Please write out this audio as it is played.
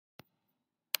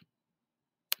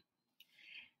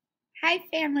Hi,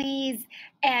 families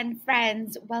and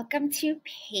friends. Welcome to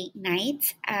Paint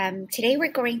Night. Today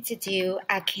we're going to do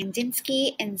a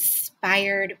Kandinsky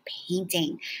inspired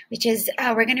painting, which is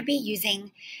we're going to be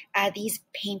using these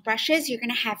paintbrushes. You're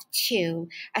going to have two,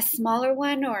 a smaller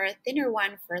one or a thinner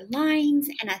one for lines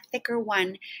and a thicker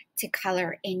one to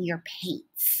color in your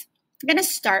paints. I'm going to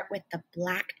start with the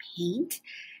black paint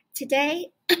today,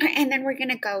 and then we're going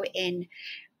to go in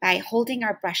by holding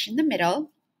our brush in the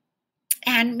middle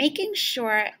and making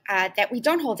sure that we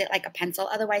don't hold it like a pencil,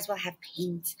 otherwise we'll have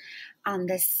paint on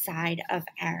the side of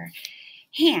our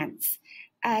hands.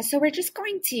 So we're just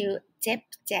going to dip,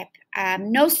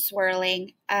 no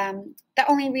swirling. The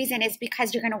only reason is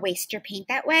because you're going to waste your paint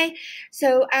that way.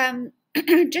 So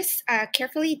just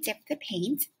carefully dip the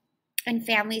paint. And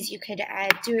families, you could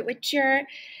do it with your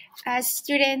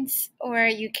students, or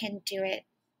you can do it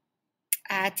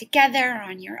together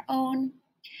on your own.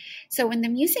 So when the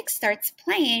music starts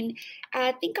playing,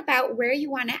 think about where you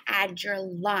want to add your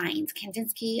lines.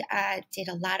 Kandinsky did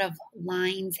a lot of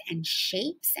lines and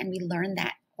shapes, and we learned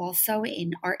that also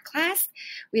in art class.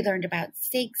 We learned about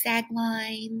zigzag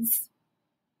lines.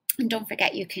 And don't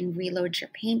forget, you can reload your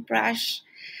paintbrush.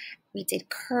 We did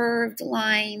curved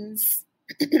lines.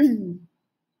 Then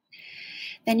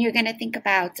you're going to think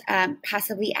about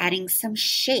possibly adding some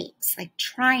shapes like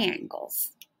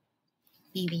triangles.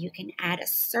 Maybe you can add a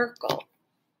circle,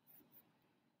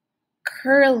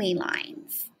 curly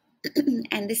lines.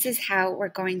 And this is how we're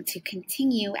going to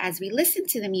continue as we listen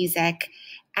to the music,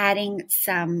 adding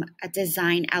some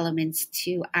design elements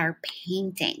to our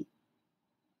painting.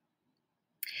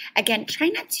 Again, try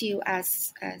not to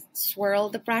swirl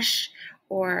the brush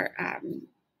or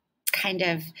kind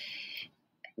of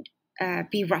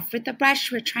be rough with the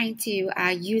brush. We're trying to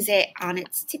use it on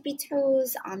its tippy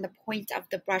toes, on the point of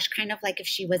the brush, kind of like if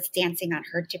she was dancing on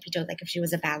her tippy toes, like if she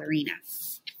was a ballerina.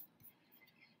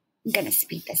 I'm going to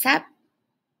speed this up.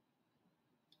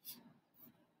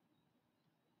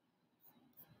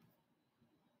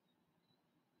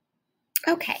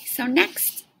 Okay, so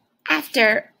next,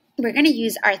 after, we're going to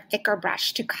use our thicker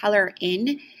brush to color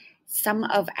in some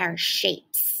of our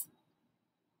shapes.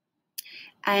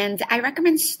 And I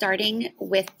recommend starting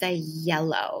with the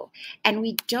yellow. And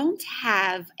we don't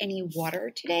have any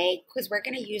water today because we're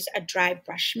going to use a dry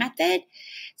brush method.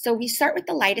 So we start with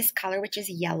the lightest color, which is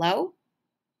yellow.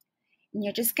 And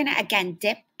you're just going to, again,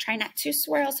 dip. Try not to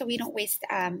swirl so we don't waste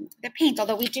the paint,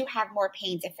 although we do have more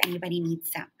paint if anybody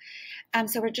needs some.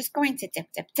 So we're just going to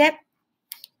dip.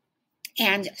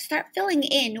 And start filling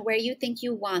in where you think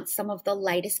you want some of the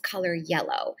lightest color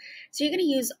yellow. So you're going to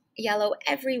use yellow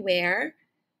everywhere.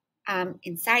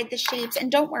 Inside the shapes, and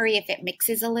don't worry if it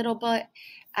mixes a little bit.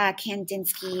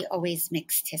 Kandinsky always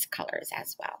mixed his colors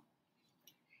as well.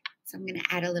 So I'm going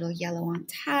to add a little yellow on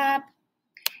top,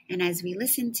 and as we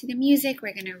listen to the music,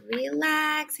 we're going to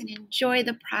relax and enjoy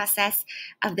the process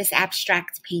of this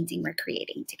abstract painting we're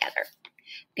creating together.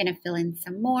 I'm going to fill in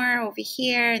some more over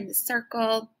here in the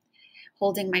circle,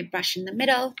 holding my brush in the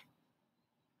middle.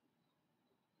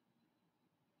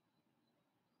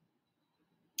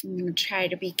 I'm going to try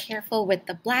to be careful with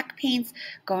the black paints,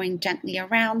 going gently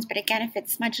around. But again, if it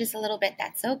smudges a little bit,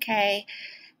 that's okay.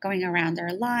 Going around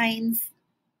our lines.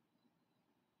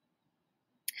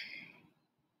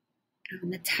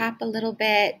 On the top a little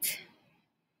bit.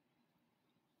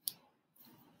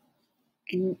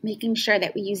 And making sure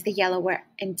that we use the yellow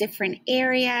in different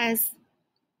areas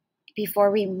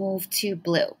before we move to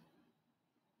blue.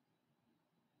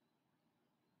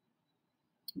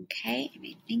 Okay, and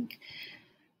I think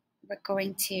we're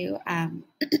going to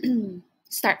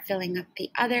start filling up the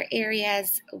other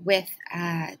areas with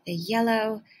the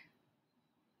yellow.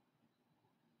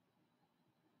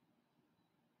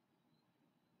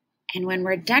 And when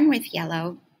we're done with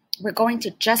yellow, we're going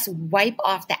to just wipe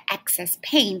off the excess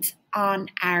paint on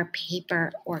our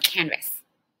paper or canvas.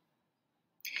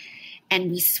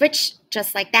 And we switch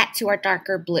just like that to our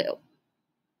darker blue.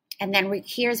 And then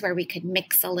here's where we could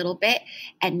mix a little bit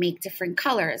and make different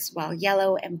colors. While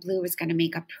yellow and blue is going to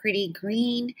make a pretty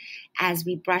green as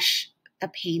we brush the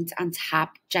paint on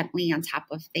top, gently on top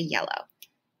of the yellow.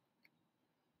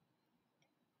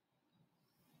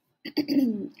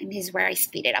 And here's where I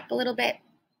speed it up a little bit.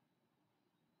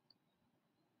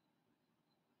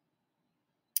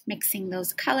 Mixing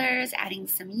those colors, adding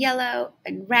some yellow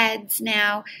and reds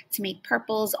now to make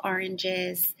purples,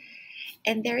 oranges.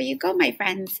 And there you go, my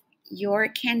friends. Your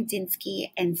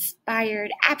Kandinsky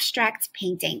inspired abstract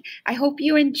painting. I hope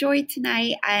you enjoyed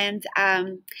tonight, and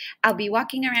I'll be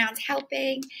walking around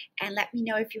helping, and let me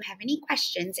know if you have any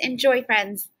questions. Enjoy,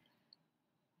 friends.